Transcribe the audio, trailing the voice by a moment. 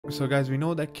So guys, we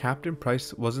know that Captain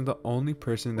Price wasn't the only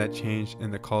person that changed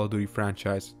in the Call of Duty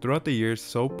franchise. Throughout the years,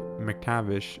 Soap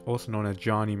MacTavish, also known as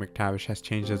Johnny MacTavish, has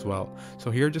changed as well.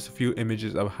 So here are just a few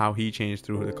images of how he changed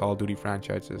through the Call of Duty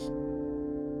franchises.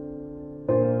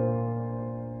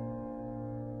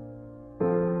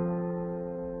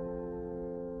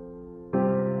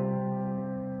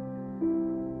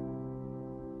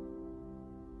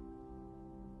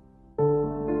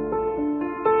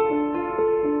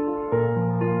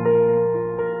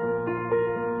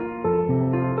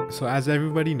 So as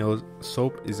everybody knows,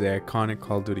 Soap is an iconic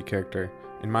Call of Duty character.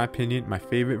 In my opinion, my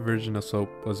favorite version of Soap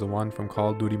was the one from Call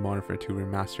of Duty Modern Warfare 2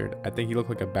 Remastered. I think he looked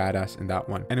like a badass in that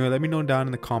one. Anyway, let me know down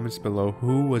in the comments below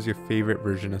who was your favorite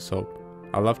version of Soap.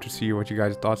 I'd love to see what you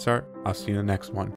guys' thoughts are. I'll see you in the next one.